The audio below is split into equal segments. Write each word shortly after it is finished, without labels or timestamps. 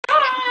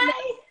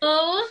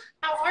Hello.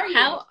 How are you?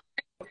 How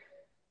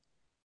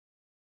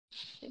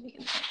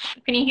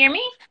can you hear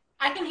me?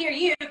 I can hear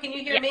you. Can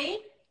you hear Yes, me?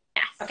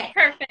 yes, Okay,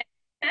 perfect.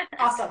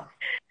 awesome.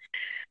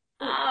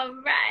 Ooh,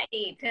 All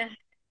right.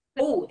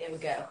 ooh, there we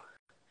go.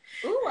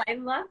 Ooh, I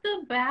love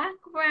the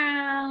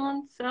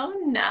background. So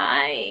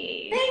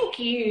nice. Thank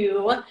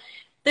you.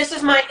 This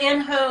is my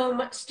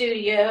in-home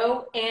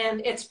studio,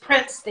 and it's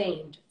Prince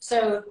themed.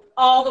 So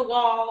all the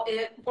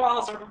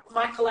walls are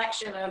my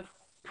collection of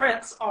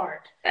Prince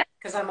art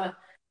because I'm a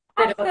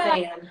bit of a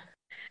Awesome. fan.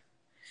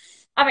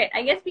 All right,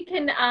 I guess we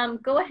can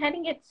go ahead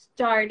and get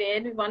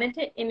started. We wanted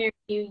to interview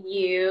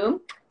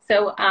you.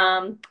 So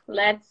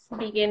let's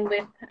begin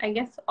with, I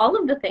guess, all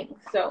of the things.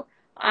 So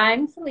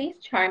I'm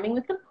Celeste Charming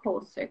with the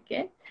Pole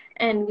Circuit,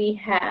 and we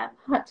have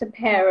Hot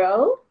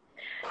Apparel,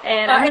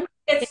 and I'm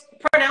It's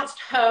pronounced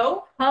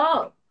Ho,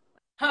 oh,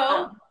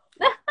 Ho,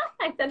 oh.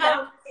 I said that.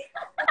 um,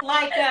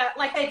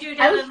 like they do I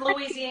down was in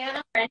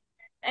Louisiana.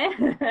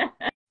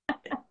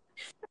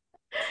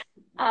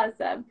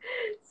 Awesome.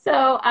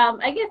 So,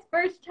 I guess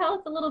first tell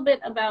us a little bit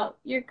about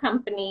your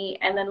company,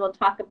 and then we'll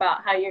talk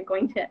about how you're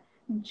going to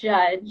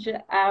judge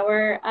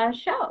our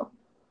show.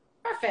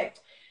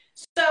 Perfect.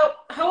 So,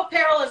 Ho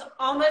Apparel is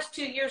almost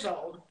 2 years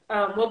old.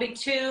 We'll be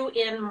two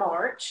in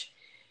March.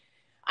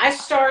 I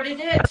started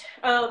it.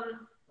 I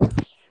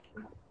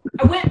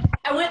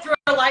went through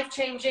a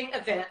life-changing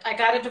event. I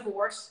got a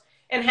divorce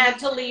and had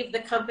to leave the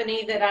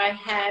company that I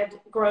had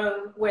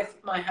grown with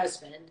my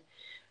husband.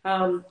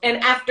 And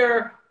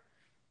after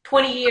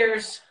 20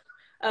 years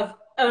of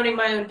owning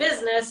my own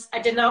business, I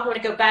did not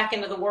want to go back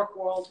into the work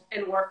world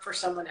and work for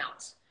someone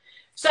else.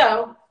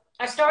 So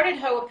I started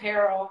Ho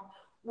Apparel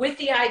with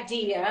the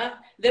idea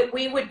that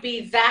we would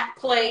be that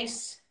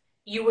place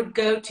you would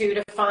go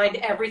to find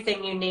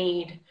everything you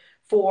need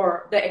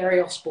for the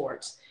aerial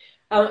sports.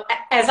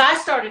 As I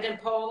started in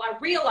pole, I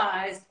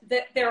realized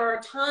that there are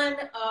a ton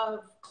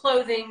of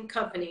clothing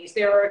companies.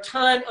 There are a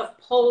ton of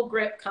pole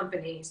grip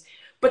companies,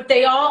 but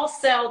they all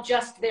sell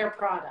just their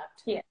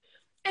product. Yeah.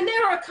 And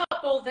there are a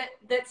couple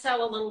that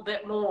sell a little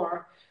bit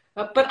more.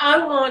 But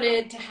I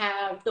wanted to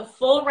have the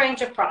full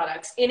range of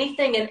products,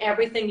 anything and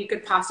everything you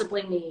could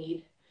possibly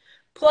need,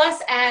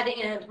 plus add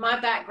in my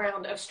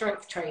background of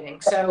strength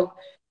training. So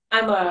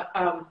I'm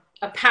a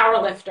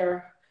power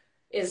lifter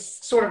is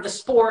sort of the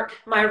sport,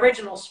 my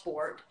original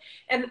sport.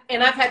 And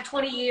I've had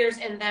 20 years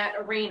in that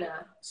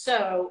arena.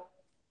 So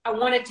I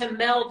wanted to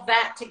meld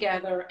that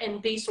together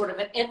and be sort of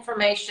an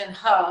information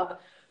hub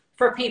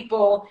for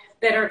people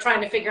that are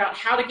trying to figure out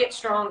how to get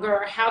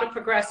stronger, how to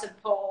progress in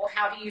pole,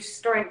 how to use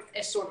strength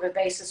as sort of a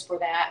basis for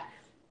that.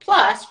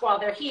 Plus, while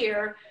they're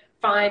here,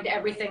 find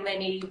everything they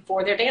need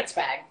for their dance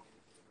bag.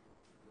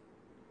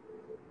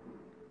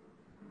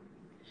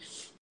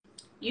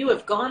 You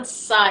have gone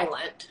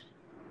silent.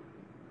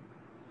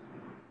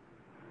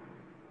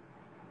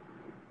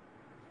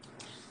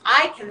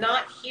 I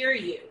cannot hear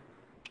you.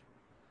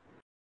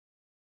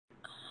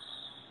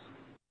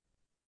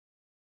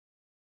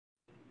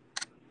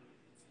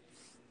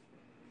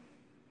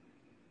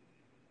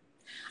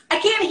 I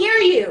can't hear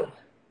you.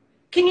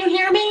 Can you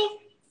hear me?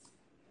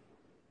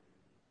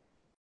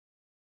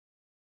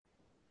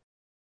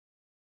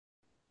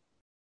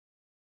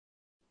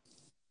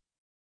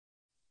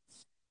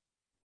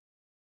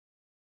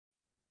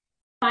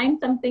 Find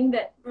something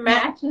that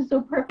matches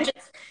so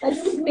perfect that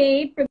it was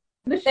made for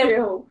the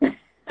shoe.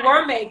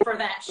 Were made for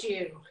that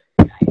shoe.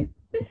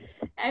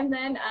 And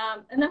then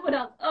what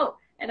else? Oh,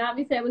 and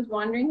obviously I was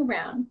wandering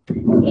around,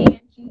 and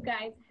you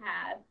guys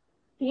have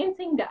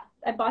dancing dust.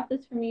 I bought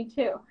this from you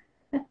too.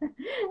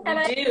 And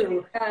We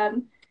do.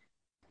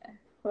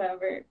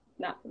 Whoever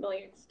not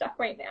familiar, it's stuck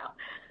right now.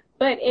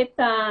 But it's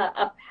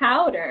a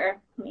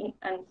powder. Let me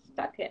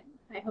unstuck it.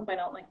 I hope I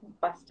don't like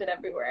bust it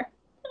everywhere.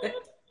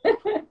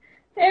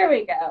 There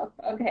we go.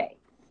 Okay,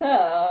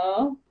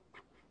 so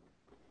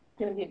it's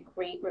gonna be a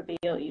great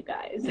reveal, you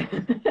guys.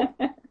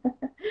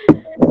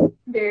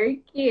 Very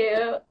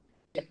cute.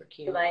 Super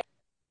cute. Like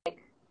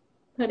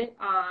put it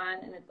on,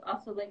 and it's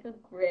also like a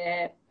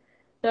grip.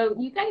 So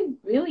you guys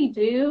really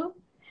do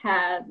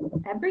have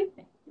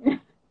everything.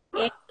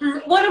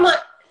 What am I?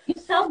 You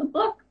sell the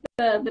book,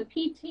 the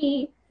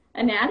PT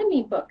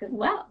anatomy book as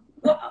well.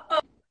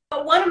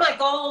 One of my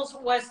goals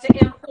was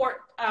to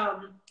import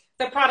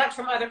the products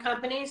from other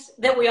companies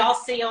that we all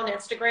see on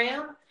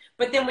Instagram.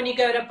 But then when you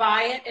go to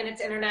buy it and it's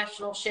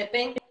international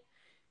shipping,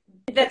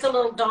 that's a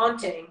little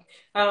daunting.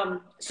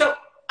 So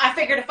I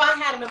figured if I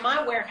had them in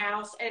my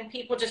warehouse and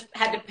people just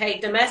had to pay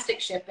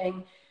domestic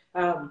shipping,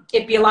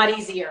 it'd be a lot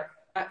easier.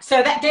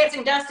 So that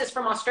dancing dust is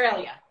from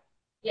Australia.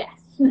 Yes.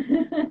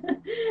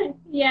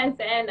 Yes,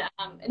 and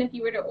if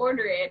you were to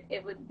order it,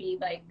 it would be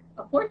like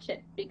a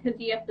fortune because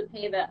you have to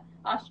pay the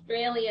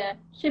Australia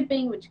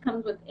shipping, which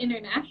comes with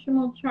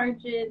international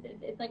charges.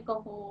 It's like a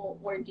whole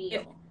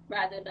ordeal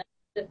rather than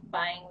just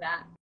buying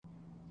that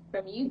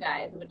from you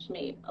guys, which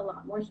made a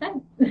lot more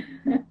sense.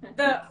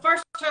 The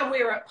first time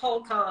we were at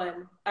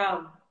PoleCon,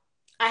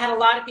 I had a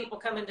lot of people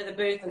come into the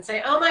booth and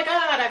say, "Oh my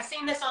God, I've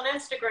seen this on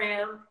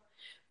Instagram,"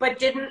 but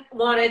didn't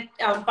want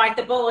to bite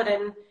the bullet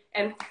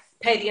and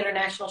pay the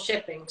international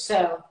shipping.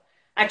 So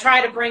I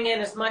try to bring in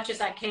as much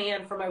as I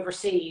can from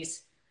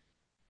overseas.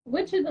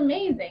 Which is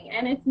amazing.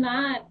 And it's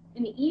not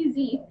an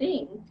easy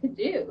thing to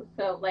do.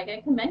 So, like,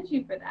 I commend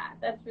you for that.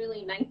 That's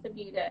really nice of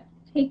you to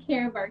take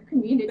care of our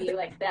community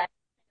like that.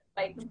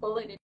 Bite the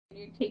bullet, and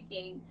you're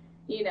taking,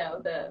 you know,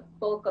 the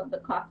bulk of the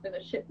cost of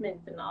the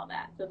shipments and all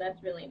that. So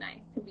that's really nice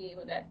to be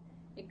able to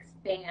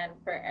expand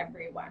for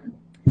everyone.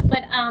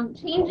 But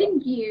changing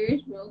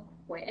gears real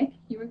quick,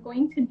 you are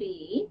going to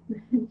be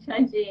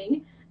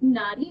judging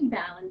Naughty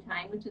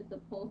Valentine, which is the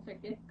full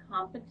circus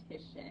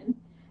competition.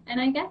 And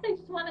I guess I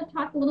just want to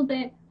talk a little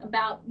bit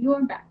about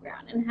your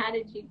background and how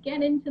did you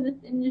get into this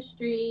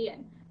industry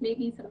and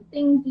maybe some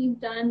things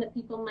you've done that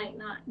people might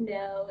not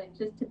know, and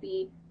just to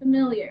be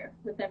familiar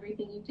with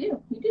everything you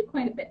do. You do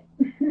quite a bit.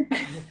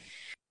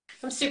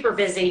 I'm super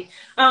busy.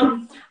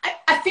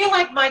 I feel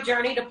like my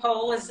journey to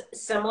pole is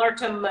similar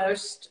to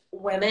most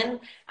women.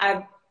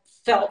 I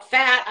felt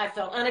fat. I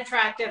felt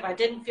unattractive. I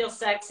didn't feel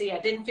sexy. I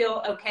didn't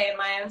feel okay in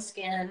my own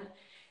skin.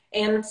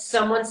 And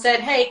someone said,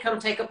 hey, come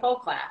take a pole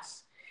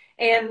class.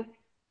 And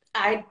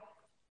I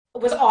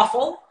was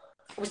awful.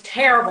 I was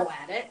terrible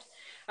at it.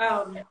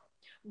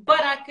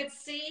 But I could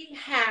see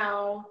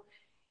how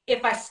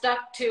if I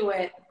stuck to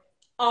it,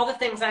 all the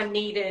things I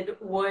needed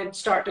would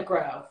start to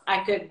grow. I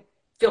could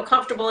feel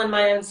comfortable in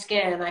my own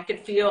skin. I could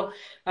feel,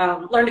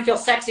 learn to feel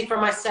sexy for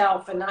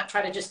myself and not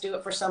try to just do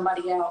it for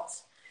somebody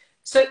else.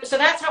 So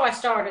that's how I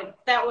started.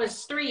 That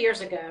was 3 years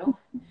ago.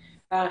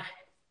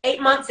 8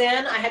 months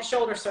in, I had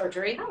shoulder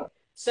surgery.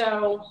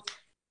 So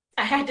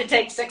I had to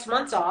take 6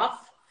 months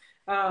off.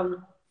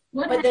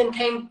 But then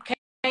came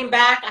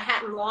back. I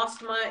hadn't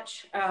lost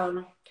much.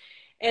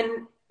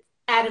 And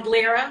added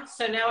Lyra.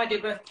 So now I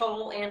do both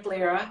pole and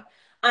Lyra.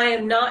 I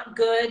am not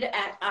good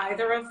at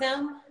either of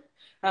them.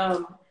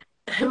 I'm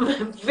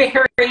a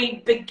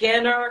very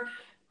beginner.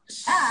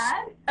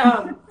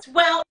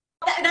 Well,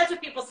 that's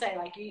what people say.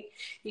 Like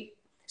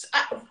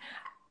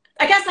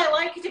I guess I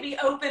like to be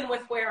open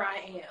with where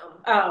I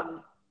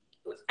am.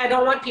 I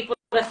don't want people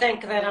to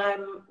think that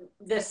I'm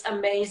this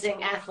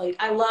amazing athlete.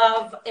 I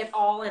love it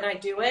all and I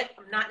do it.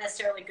 I'm not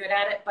necessarily good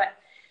at it, but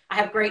I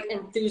have great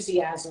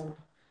enthusiasm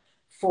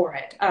for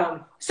it.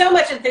 So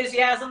much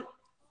enthusiasm.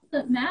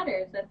 That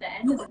matters at the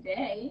end of the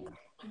day.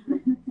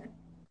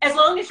 As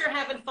long as you're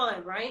having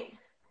fun, right?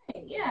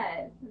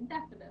 Yes,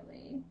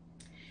 definitely.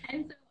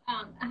 And so,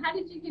 how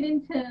did you get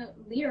into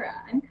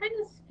Lyra? I'm kind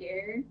of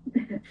scared.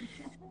 I've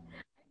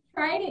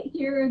tried it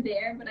here or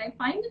there, but I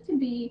find it to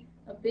be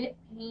a bit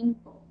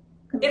painful.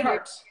 It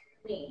hurts.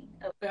 To me.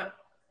 Yeah.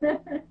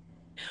 But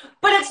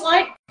it's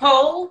like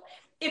pole.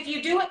 If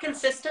you do it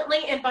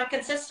consistently, and by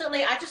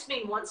consistently, I just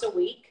mean once a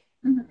week,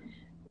 mm-hmm.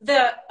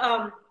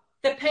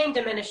 The pain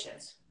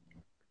diminishes.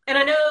 And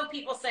I know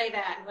people say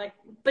that, like,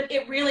 but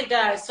it really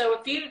does. So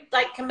if you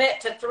like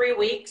commit to 3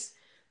 weeks,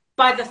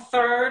 by the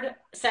third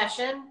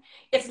session,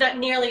 it's not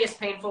nearly as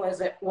painful as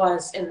it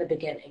was in the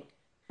beginning.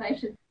 I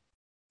should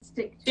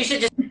stick to You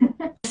should just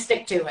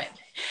stick to it.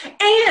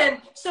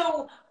 And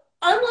so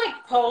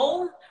unlike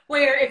pole,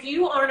 where if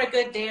you aren't a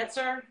good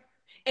dancer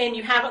and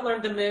you haven't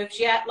learned the moves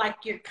yet, like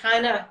you're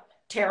kind of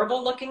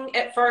terrible looking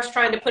at first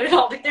trying to put it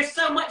all together. There's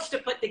so much to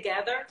put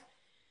together.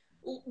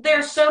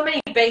 There's so many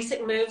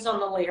basic moves on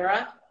the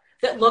Lyra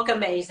that look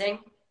amazing.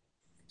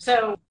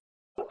 So,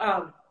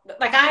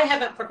 like I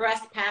haven't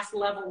progressed past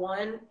level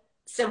 1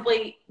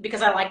 simply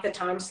because I like the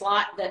time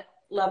slot that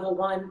level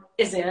 1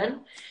 is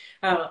in.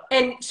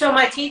 And so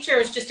my teacher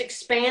has just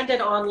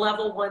expanded on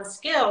level 1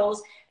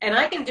 skills, and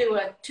I can do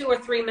a 2 or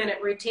 3 minute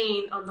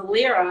routine on the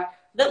Lyra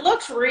that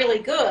looks really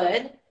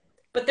good,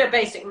 but they're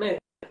basic moves.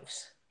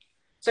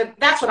 So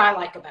that's what I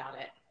like about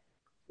it.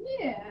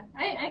 Yeah,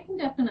 I can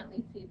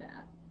definitely see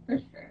that, for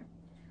sure.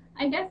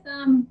 I guess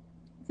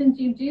since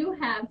you do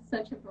have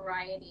such a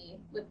variety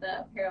with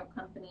the apparel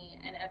company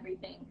and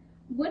everything,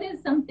 what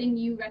is something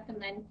you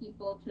recommend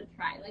people to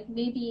try? Like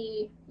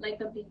maybe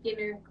like a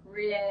beginner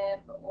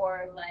grip,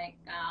 or like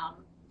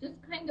just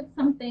kind of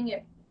something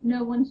if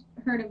no one's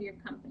heard of your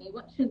company,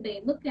 what should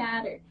they look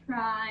at or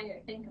try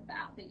or think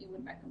about that you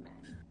would recommend?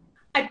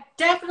 I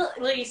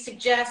definitely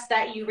suggest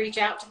that you reach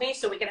out to me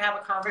so we can have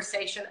a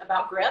conversation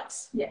about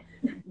grips. Yes.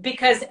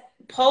 Because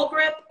pole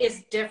grip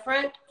is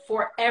different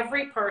for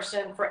every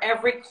person, for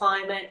every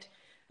climate.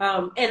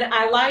 And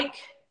I like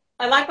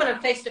when I'm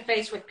face to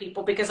face with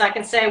people because I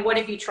can say, what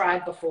have you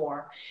tried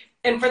before?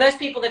 And for those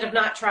people that have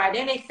not tried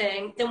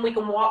anything, then we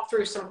can walk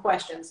through some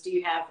questions. Do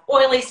you have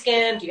oily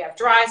skin? Do you have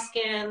dry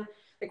skin?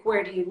 Like,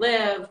 where do you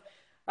live?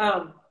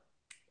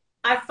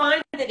 I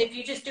find that if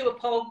you just do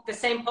the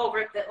same pole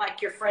grip that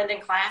like your friend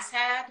in class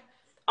had,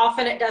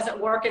 often it doesn't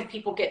work and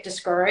people get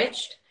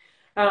discouraged.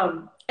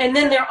 And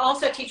then there are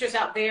also teachers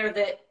out there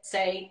that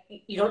say,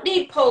 you don't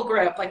need pole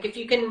grip. Like if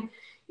you can,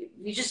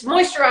 you just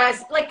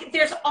moisturize, like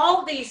there's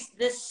all this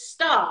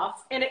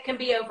stuff and it can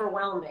be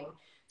overwhelming.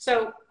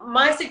 So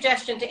my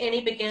suggestion to any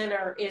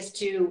beginner is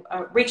to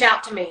reach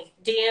out to me,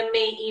 DM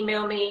me,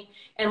 email me,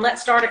 and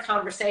let's start a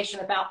conversation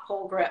about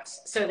pole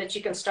grips so that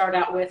you can start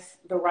out with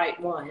the right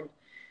one.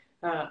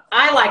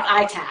 I like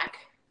iTac,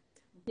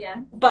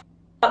 Yeah. but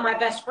my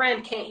best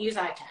friend can't use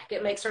iTac.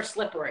 It makes her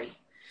slippery.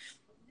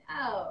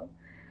 Oh.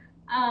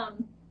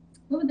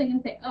 What was I going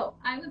to say? Oh,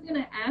 I was going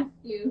to ask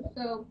you.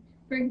 So,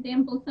 for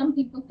example, some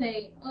people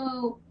say,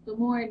 oh, the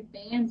more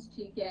advanced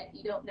you get,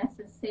 you don't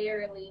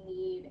necessarily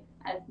need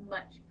as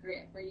much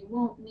grip, or you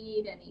won't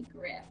need any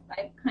grip.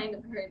 I've kind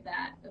of heard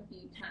that a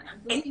few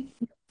times. What do you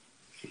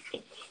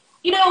think?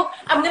 You know,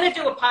 I'm going to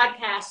do a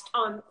podcast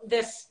on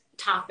this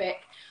topic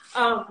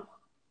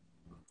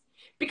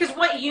because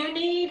what you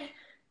need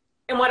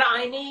and what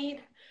I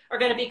need are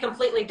going to be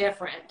completely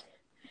different.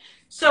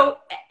 So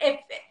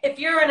if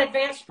you're an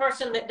advanced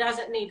person that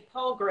doesn't need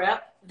pole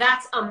grip,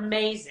 that's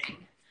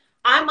amazing.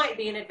 I might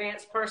be an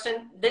advanced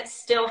person that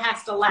still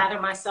has to lather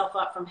myself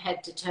up from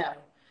head to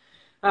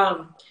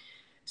toe.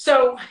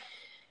 So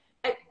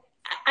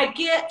I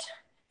get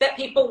that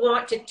people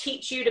want to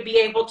teach you to be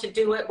able to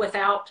do it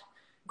without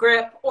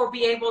grip, or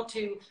be able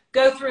to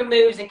go through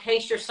moves in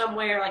case you're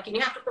somewhere like and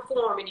you have to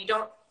perform and you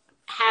don't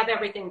have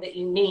everything that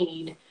you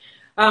need.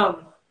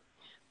 But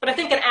I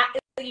think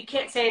you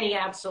can't say any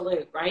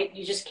absolute, right?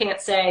 You just can't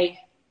say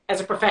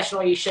as a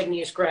professional you shouldn't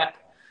use grip.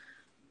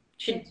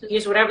 You should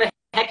use whatever the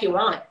heck you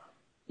want.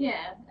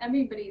 Yeah,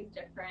 everybody's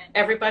different.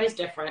 Everybody's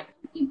different.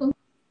 People's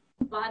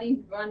bodies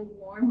run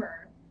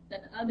warmer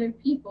than other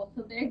people,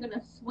 so they're going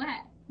to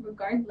sweat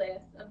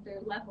regardless of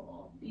their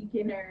level,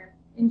 beginner,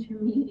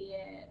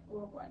 intermediate,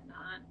 or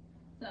whatnot.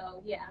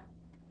 So, yeah,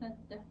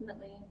 that's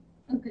definitely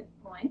a good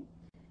point.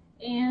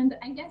 And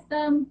I guess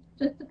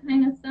just to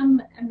kind of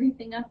sum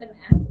everything up and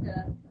ask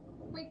a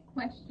quick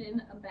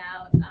question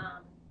about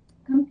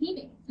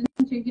competing.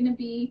 Since you're going to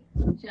be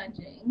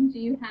judging, do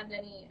you have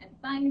any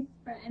advice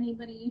for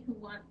anybody who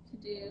wants to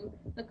do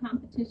the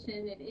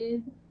competition? It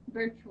is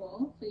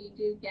virtual, so you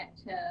do get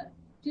to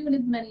do it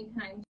as many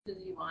times as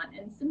you want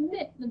and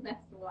submit the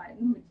best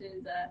one, which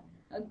is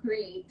a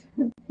great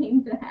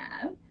thing to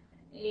have.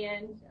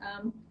 And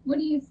what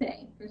do you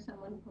say for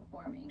someone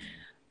performing?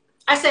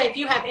 I say if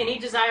you have any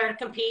desire to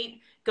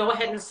compete, go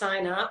ahead and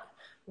sign up.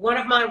 One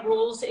of my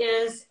rules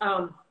is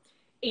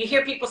you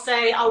hear people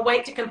say, I'll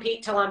wait to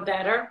compete till I'm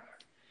better.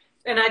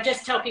 And I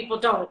just tell people,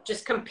 don't,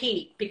 just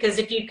compete. Because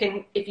if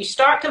you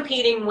start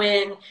competing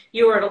when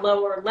you're at a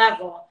lower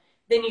level,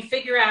 then you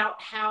figure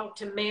out how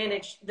to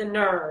manage the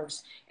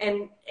nerves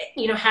and,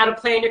 you know, how to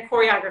plan your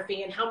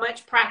choreography and how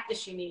much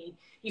practice you need.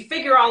 You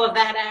figure all of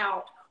that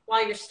out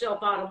while you're still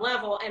bottom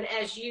level. And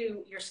as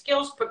your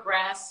skills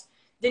progress,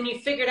 then you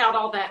figured out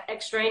all that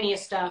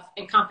extraneous stuff,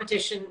 and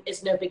competition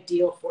is no big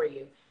deal for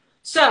you.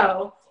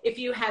 So if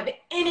you have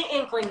any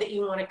inkling that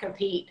you want to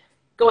compete,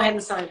 go ahead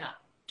and sign up.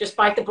 Just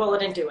bite the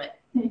bullet and do it.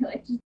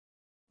 Like, just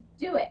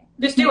do it.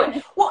 Just do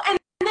it. Well, and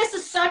this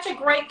is such a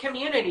great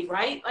community,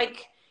 right?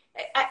 Like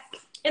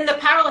in the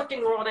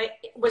powerlifting world, it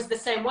was the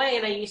same way.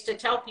 And I used to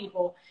tell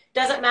people,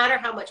 doesn't matter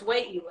how much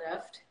weight you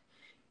lift,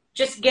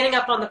 just getting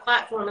up on the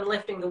platform and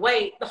lifting the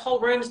weight, the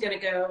whole room's going to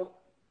go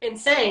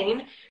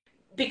insane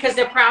because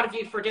they're proud of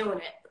you for doing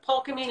it. The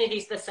pole community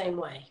is the same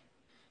way.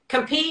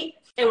 Compete,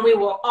 and we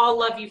will all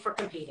love you for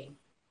competing.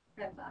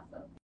 That's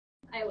awesome.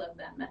 I love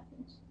that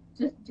message.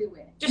 Just do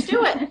it. Just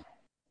do it.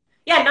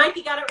 Yeah,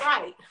 Nike got it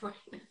right.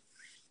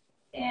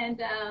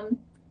 And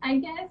I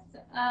guess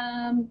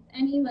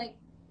any like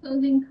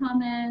closing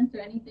comments or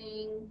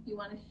anything you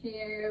want to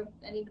share,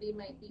 anybody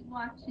might be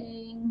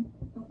watching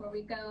before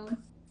we go?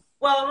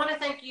 Well, I want to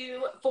thank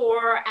you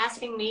for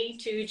asking me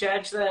to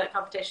judge the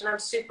competition. I'm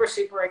super,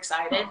 super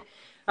excited.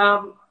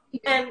 And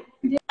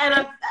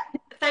I'm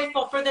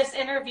thankful for this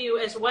interview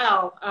as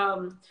well.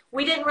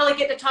 We didn't really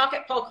get to talk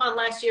at PoleCon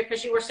last year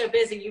because you were so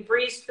busy. You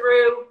breezed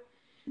through,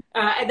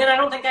 and then I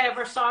don't think I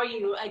ever saw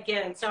you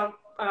again. So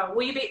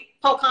will you be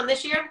PoleCon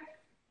this year?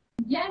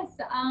 Yes,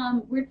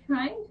 we're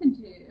trying to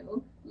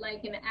do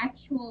like an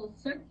actual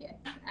circus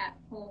at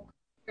PoleCon.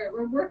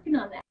 We're working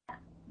on that.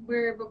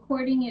 We're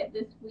recording it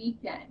this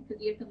weekend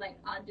because you have to like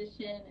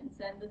audition and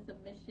send the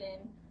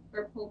submission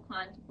for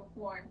PoleCon to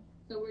perform.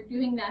 So we're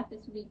doing that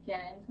this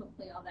weekend.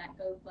 Hopefully all that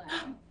goes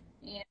well.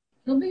 And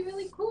it'll be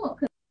really cool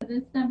because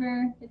it's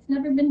never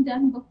been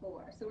done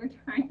before. So we're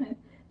trying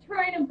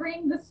to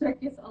bring the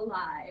circus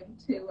alive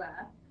to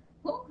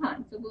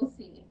PoleCon. So we'll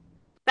see.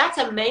 That's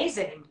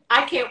amazing.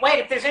 I can't wait.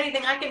 If there's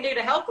anything I can do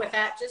to help with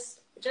that,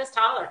 just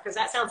holler because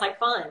that sounds like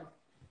fun.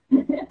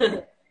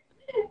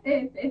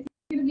 It's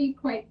going to be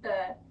quite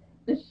the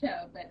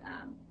show, but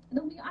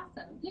it'll be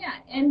awesome. Yeah,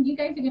 and you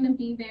guys are going to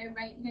be there,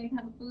 right? You guys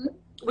have a booth?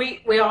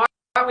 We are.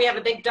 We have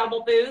a big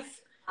double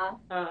booth.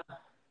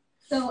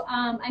 So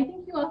I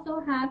think you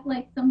also have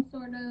like some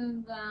sort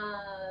of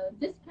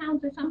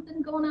discounts or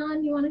something going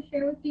on you want to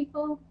share with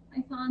people?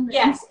 I saw on the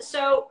Yes.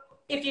 So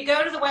if you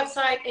go to the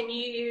website and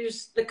you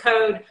use the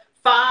code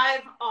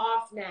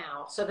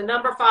 5OFF-NOW, so the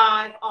number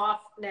 5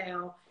 off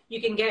now,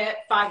 you can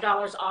get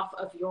 $5 off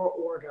of your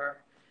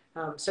order.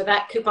 So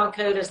that coupon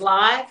code is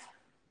live.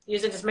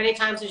 Use it as many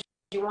times as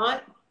you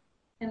want.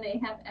 And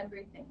they have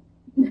everything.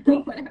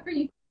 Whatever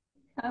you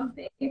have,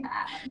 they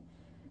have.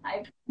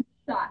 I'm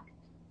shocked.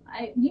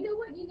 You know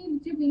what you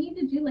need to do? We need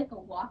to do like a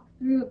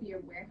walkthrough of your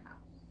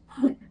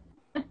warehouse.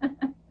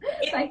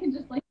 So I can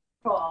just like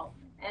call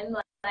and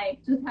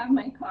like just have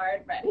my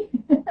card ready.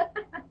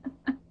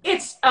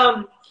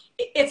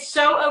 It's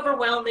so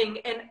overwhelming,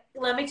 and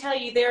let me tell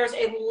you, there's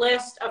a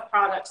list of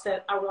products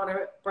that I want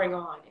to bring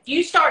on. If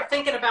you start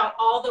thinking about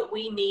all that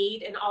we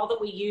need and all that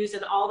we use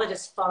and all that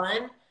is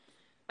fun,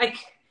 like,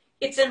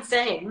 it's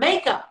insane.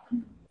 Makeup,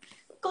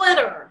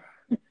 glitter,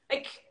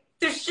 like,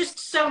 there's just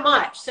so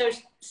much. So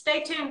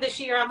stay tuned this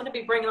year. I'm going to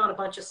be bringing on a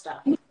bunch of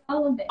stuff.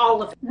 All of it.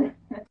 All of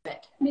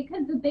it.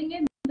 Because the thing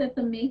is that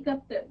the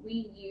makeup that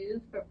we use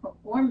for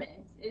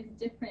performance is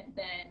different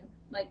than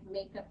like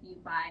makeup you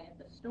buy at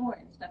the store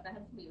and stuff. That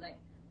has to be like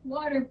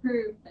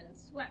waterproof and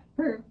sweat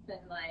proof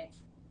and like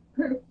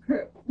proof.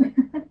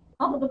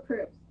 All the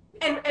proofs.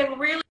 And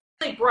really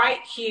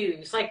bright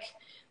hues, like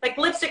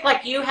lipstick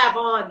like you have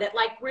on, that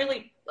like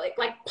really like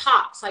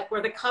pops, like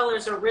where the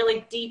colors are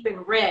really deep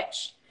and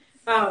rich.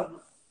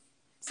 So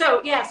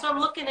I'm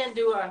looking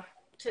into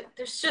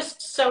there's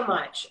just so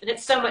much, and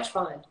it's so much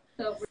fun.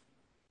 So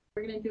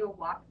we're gonna do a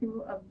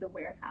walkthrough of the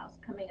warehouse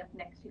coming up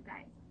next, you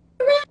guys.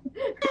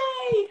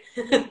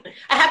 Hooray!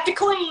 I have to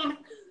clean.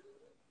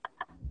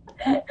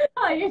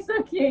 Oh, you're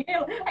so cute.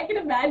 I can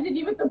imagine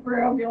you with the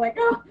broom. You're like,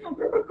 oh,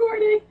 we're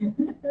recording.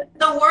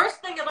 The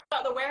worst thing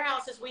about the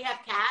warehouse is we have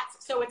cats.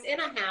 So it's in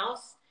a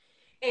house,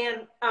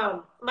 and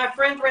my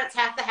friend rents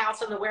half the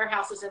house and the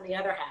warehouse is in the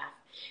other half.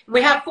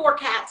 We have 4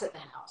 cats at the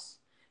house.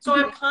 So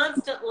I'm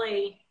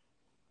constantly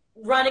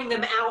running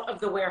them out of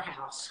the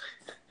warehouse.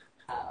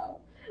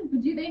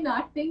 Do they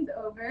knock things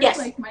over? Yes.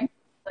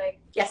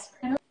 Yes.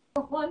 I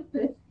don't want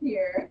this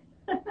here.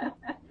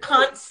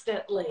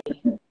 Constantly.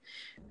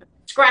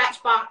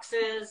 Scratch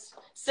boxes,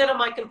 sit on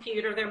my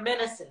computer. They're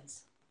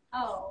menaces.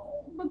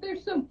 Oh, but they're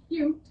so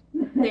cute.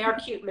 They are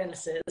cute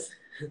menaces.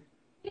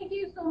 Thank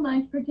you so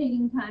much for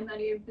taking time out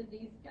of your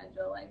busy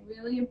schedule. I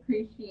really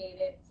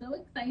appreciate it. So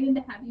excited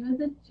to have you as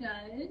a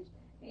judge.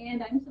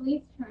 And I'm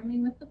Celeste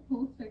Charming with the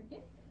Full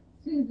Circuit.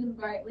 Susan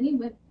Bartley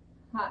with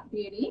Hot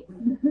Beauty.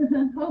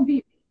 Heaux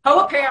Beauty.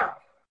 Heaux Apparel.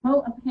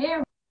 Heaux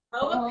Apparel.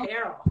 Heaux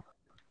Apparel.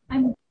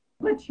 I'm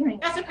butchering.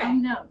 That's okay. I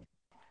know.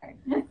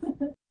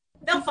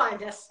 They'll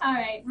find us. All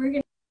right. We're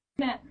going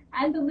to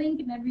add the link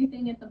and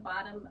everything at the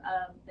bottom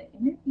of the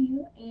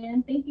interview.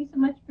 And thank you so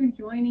much for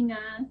joining us.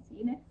 See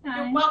you next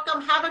time. You're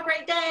welcome. Have a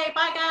great day.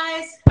 Bye,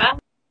 guys. Bye.